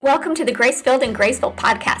Welcome to the Grace-Filled and Graceful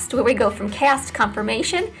podcast, where we go from chaos to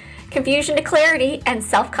confirmation, confusion to clarity, and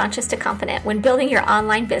self-conscious to confident when building your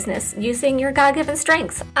online business using your God-given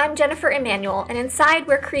strengths. I'm Jennifer Emanuel, and inside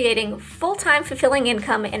we're creating full-time fulfilling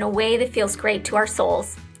income in a way that feels great to our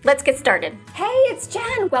souls. Let's get started. Hey, it's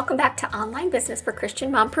Jen. Welcome back to Online Business for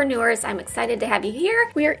Christian Mompreneurs. I'm excited to have you here.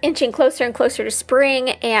 We are inching closer and closer to spring,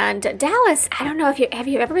 and Dallas, I don't know if you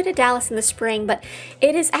ever been to Dallas in the spring, but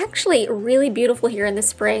it is actually really beautiful here in the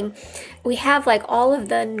spring. We have like all of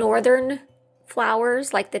the northern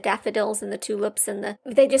flowers, like the daffodils and the tulips, and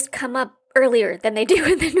they just come up earlier than they do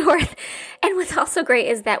in the north. And what's also great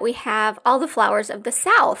is that we have all the flowers of the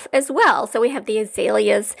south as well. So we have the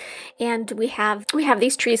azaleas, and we have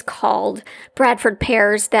these trees called Bradford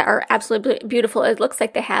pears that are absolutely beautiful. It looks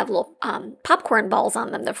like they have little popcorn balls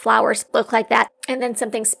on them. The flowers look like that. And then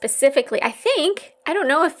something specifically, I don't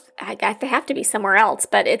know if they have to be somewhere else,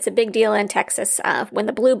 but it's a big deal in Texas when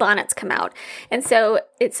the blue bonnets come out. And so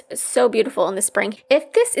it's so beautiful in the spring.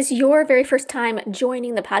 If this is your very first time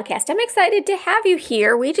joining the podcast, I'm excited to have you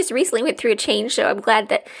here. We just recently went through a change, so I'm glad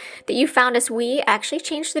that you found us. We actually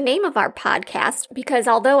changed the name of our podcast because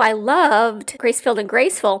although I loved Grace-Filled and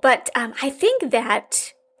Graceful, but I think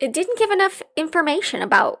that it didn't give enough information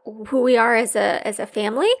about who we are as a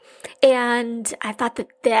family. And I thought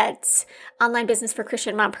that Online Business for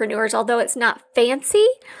Christian Mompreneurs, although it's not fancy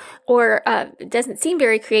or doesn't seem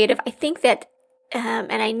very creative, I think that,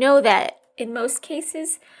 and I know that in most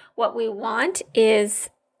cases, what we want is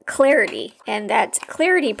clarity, and that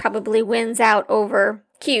clarity probably wins out over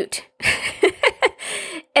cute.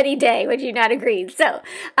 Any day, would you not agree? So,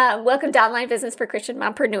 welcome to Online Business for Christian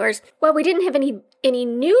Mompreneurs. Well, we didn't have any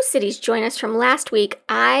new cities join us from last week.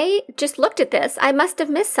 I just looked at this. I must have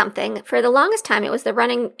missed something. For the longest time, it was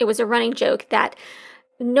a running joke that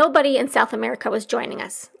nobody in South America was joining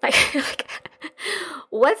us. Like,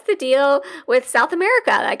 what's the deal with South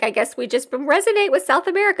America? Like, I guess we just resonate with South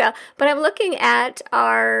America. But I'm looking at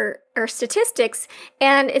our statistics,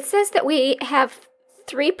 and it says that we have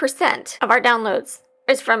 3% of our downloads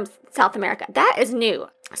is from South America. That is new.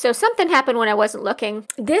 So something happened when I wasn't looking.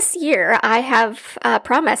 This year, I have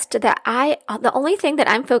promised that the only thing that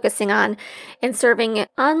I'm focusing on in serving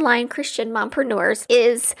online Christian mompreneurs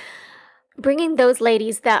is bringing those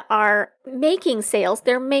ladies that are making sales,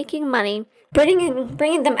 they're making money,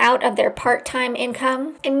 bringing them out of their part-time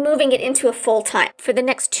income and moving it into a full-time for the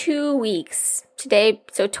next 2 weeks. Today,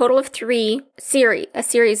 so total of a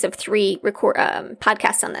series of three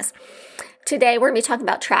podcasts on this. Today, we're going to be talking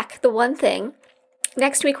about Track the One Thing.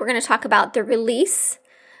 Next week, we're going to talk about the release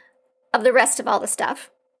of the rest of all the stuff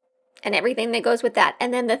and everything that goes with that.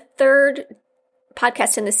 And then the third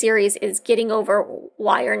podcast in the series is getting over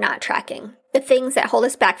why you're not tracking, the things that hold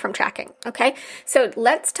us back from tracking. Okay, so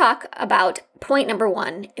let's talk about point number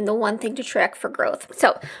one in the one thing to track for growth.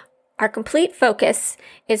 So our complete focus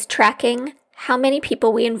is tracking how many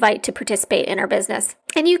people we invite to participate in our business.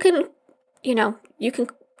 And you can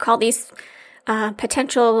call these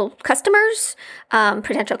potential customers,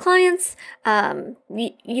 potential clients.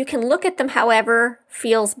 You can look at them however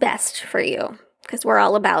feels best for you, because we're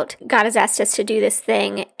all about God has asked us to do this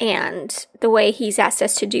thing, and the way He's asked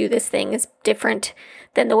us to do this thing is different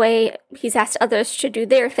than the way He's asked others to do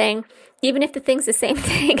their thing, even if the thing's the same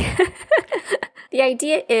thing. The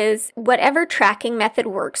idea is whatever tracking method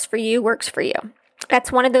works for you, works for you.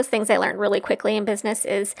 That's one of those things I learned really quickly in business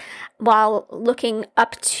is while looking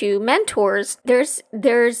up to mentors, there's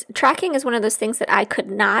tracking is one of those things that I could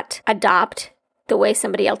not adopt the way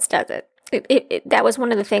somebody else does it. That was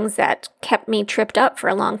one of the things that kept me tripped up for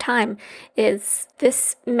a long time is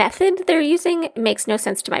this method they're using makes no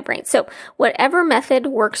sense to my brain. So whatever method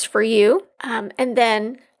works for you, and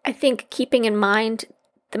then I think keeping in mind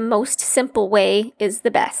the most simple way is the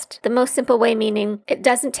best. The most simple way meaning it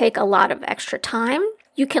doesn't take a lot of extra time.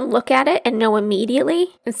 You can look at it and know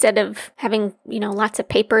immediately instead of having, lots of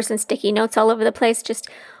papers and sticky notes all over the place. Just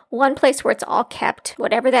one place where it's all kept,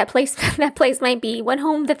 whatever that place might be, one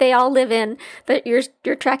home that they all live in, that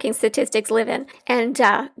your tracking statistics live in. And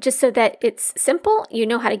just so that it's simple, you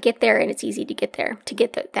know how to get there and it's easy to get there, to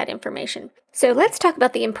get that information. So let's talk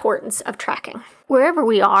about the importance of tracking. Wherever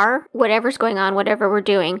we are, whatever's going on, whatever we're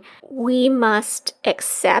doing, we must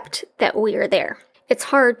accept that we are there. It's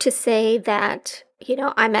hard to say that,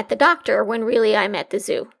 I'm at the doctor when really I'm at the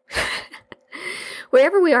zoo.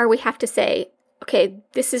 Wherever we are, we have to say, okay,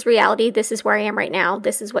 this is reality. This is where I am right now.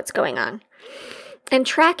 This is what's going on. And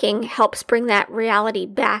tracking helps bring that reality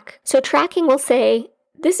back. So tracking will say,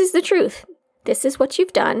 this is the truth. This is what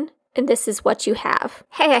you've done. and this is what you have.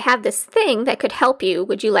 Hey, I have this thing that could help you.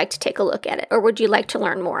 Would you like to take a look at it? Or would you like to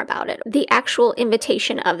learn more about it? The actual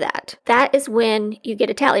invitation of that. That is when you get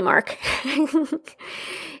a tally mark,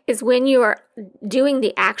 is when you are doing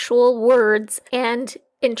the actual words. And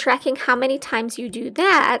in tracking how many times you do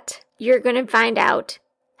that, you're going to find out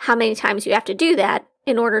how many times you have to do that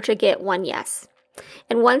in order to get one yes.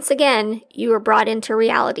 And once again, you are brought into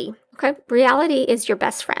reality. Okay? Reality is your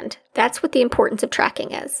best friend. That's what the importance of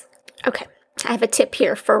tracking is. Okay, I have a tip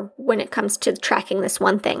here for when it comes to tracking this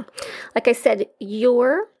one thing. Like I said,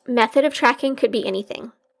 your method of tracking could be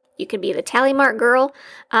anything. You could be the tally mark girl.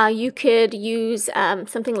 You could use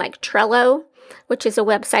something like Trello, which is a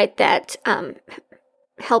website that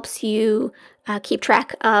helps you keep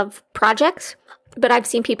track of projects. But I've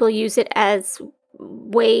seen people use it as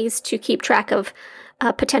ways to keep track of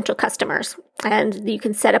potential customers. And you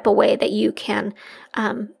can set up a way that you can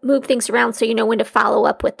move things around so you know when to follow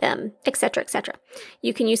up with them, etc., etc.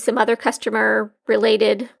 You can use some other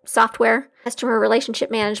customer-related software, customer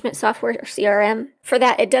relationship management software, or CRM. For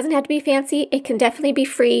that, it doesn't have to be fancy. It can definitely be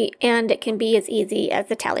free, and it can be as easy as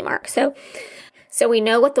the tally mark. So we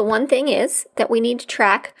know what the one thing is that we need to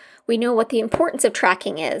track. We know what the importance of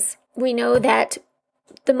tracking is. We know that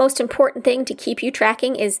the most important thing to keep you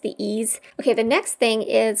tracking is the ease. Okay, the next thing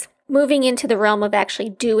is moving into the realm of actually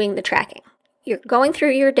doing the tracking. You're going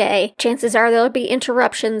through your day. Chances are there'll be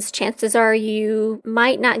interruptions. Chances are you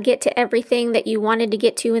might not get to everything that you wanted to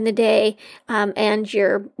get to in the day. And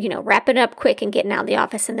you're, wrapping up quick and getting out of the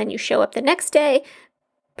office. And then you show up the next day.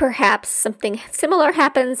 Perhaps something similar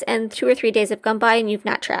happens and 2 or 3 days have gone by and you've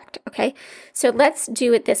not tracked. Okay, so let's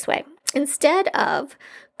do it this way. Instead of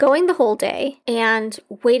going the whole day and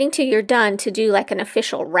waiting till you're done to do like an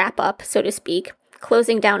official wrap up, so to speak,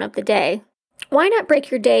 closing down of the day, why not break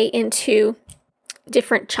your day into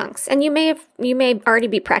different chunks? And you may already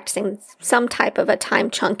be practicing some type of a time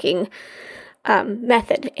chunking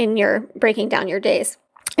method in your breaking down your days.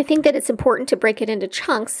 I think that it's important to break it into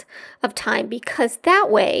chunks of time because that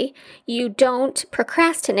way you don't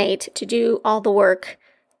procrastinate to do all the work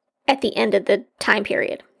at the end of the time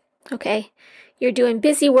period. Okay? You're doing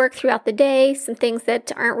busy work throughout the day, some things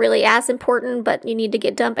that aren't really as important, but you need to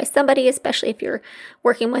get done by somebody, especially if you're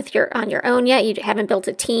working on your own yet. You haven't built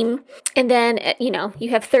a team. And then, you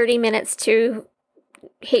have 30 minutes to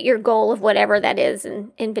hit your goal of whatever that is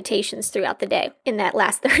and invitations throughout the day in that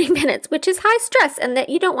last 30 minutes, which is high stress and that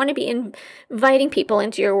you don't want to be inviting people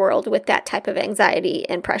into your world with that type of anxiety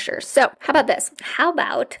and pressure. So how about this? How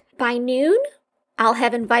about by noon, I'll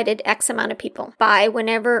have invited X amount of people by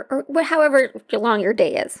whenever or however long your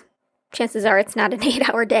day is. Chances are it's not an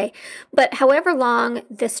 8-hour day, but however long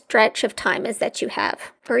the stretch of time is that you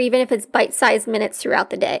have, or even if it's bite-sized minutes throughout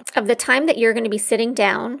the day, of the time that you're going to be sitting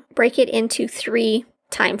down, break it into 3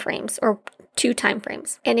 time frames or 2 time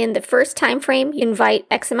frames. And in the first time frame, you invite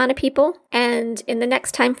X amount of people, and in the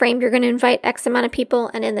next time frame, you're going to invite X amount of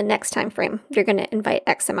people, and in the next time frame, you're going to invite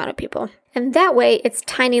X amount of people. And that way, it's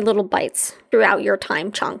tiny little bites throughout your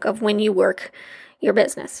time chunk of when you work your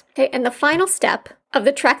business. Okay, and the final step of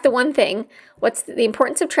the track the one thing, what's the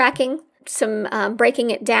importance of tracking, some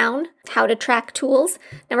breaking it down, how to track tools.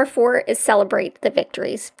 Number 4 is celebrate the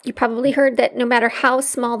victories. You probably heard that no matter how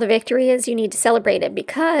small the victory is, you need to celebrate it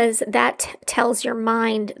because that tells your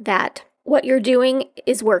mind that what you're doing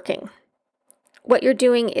is working. What you're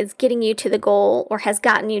doing is getting you to the goal or has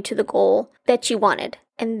gotten you to the goal that you wanted.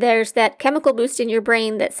 And there's that chemical boost in your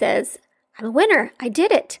brain that says, I'm a winner. I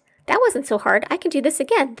did it. That wasn't so hard. I can do this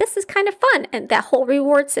again. This is kind of fun. And that whole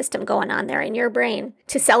reward system going on there in your brain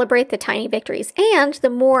to celebrate the tiny victories. And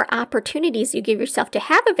the more opportunities you give yourself to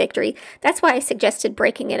have a victory, that's why I suggested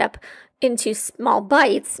breaking it up into small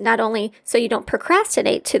bites, not only so you don't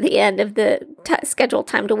procrastinate to the end of the scheduled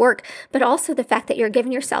time to work, but also the fact that you're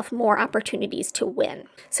giving yourself more opportunities to win.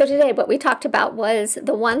 So today, what we talked about was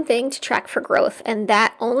the one thing to track for growth, and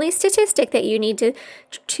that only statistic that you need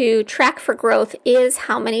to track for growth is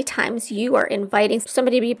how many times you are inviting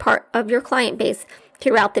somebody to be part of your client base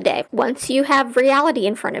throughout the day. Once you have reality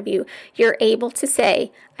in front of you, you're able to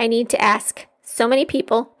say, I need to ask so many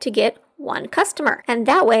people to get one customer. And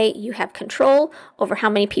that way you have control over how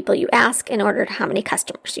many people you ask in order to how many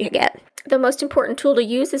customers you get. The most important tool to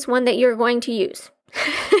use is one that you're going to use.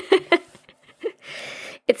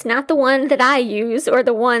 It's not the one that I use or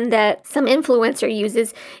the one that some influencer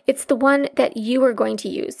uses. It's the one that you are going to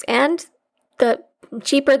use. And the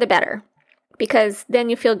cheaper, the better, because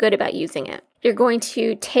then you feel good about using it. You're going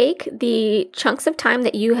to take the chunks of time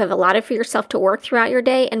that you have allotted for yourself to work throughout your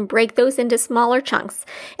day and break those into smaller chunks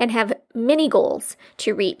and have mini goals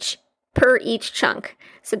to reach per each chunk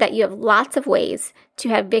so that you have lots of ways to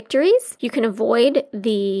have victories. You can avoid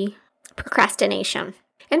the procrastination.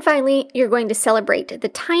 And finally, you're going to celebrate the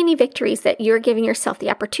tiny victories that you're giving yourself the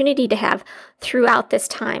opportunity to have throughout this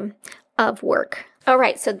time of work. All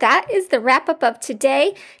right, so that is the wrap up of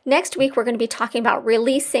today. Next week, we're going to be talking about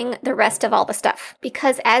releasing the rest of all the stuff.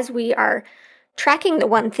 Because as we are tracking the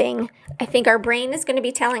one thing, I think our brain is going to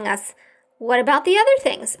be telling us, what about the other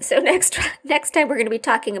things? So next time, we're going to be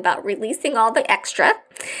talking about releasing all the extra.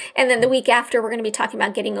 And then the week after, we're going to be talking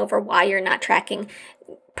about getting over why you're not tracking,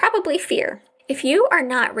 probably fear. If you are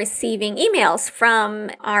not receiving emails from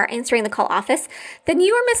our Answering the Call office, then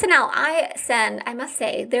you are missing out. I must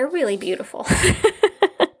say, they're really beautiful.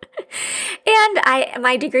 And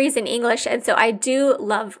my degree is in English, and so I do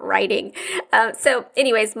love writing. So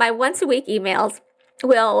anyways, my once a week emails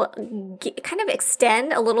will kind of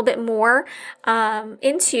extend a little bit more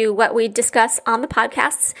into what we discuss on the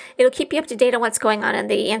podcasts. It'll keep you up to date on what's going on in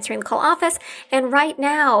the Answering the Call office. And right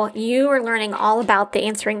now, you are learning all about the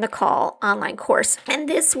Answering the Call online course. And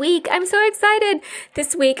this week, I'm so excited.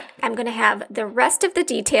 This week, I'm going to have the rest of the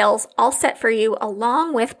details all set for you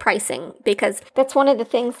along with pricing, because that's one of the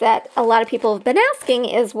things that a lot of people have been asking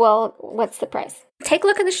is, well, what's the price? Take a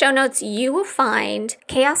look in the show notes. You will find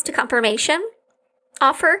Chaos to Confirmation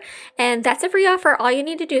offer, and that's a free offer. All you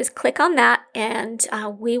need to do is click on that, and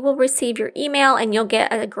we will receive your email, and you'll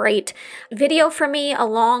get a great video from me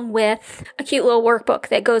along with a cute little workbook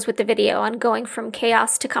that goes with the video on going from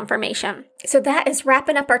chaos to confirmation. So that is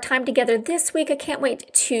wrapping up our time together this week. I can't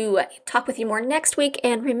wait to talk with you more next week,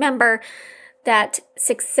 and remember that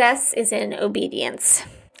success is in obedience.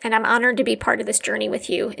 And I'm honored to be part of this journey with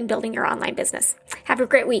you in building your online business. Have a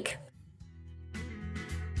great week.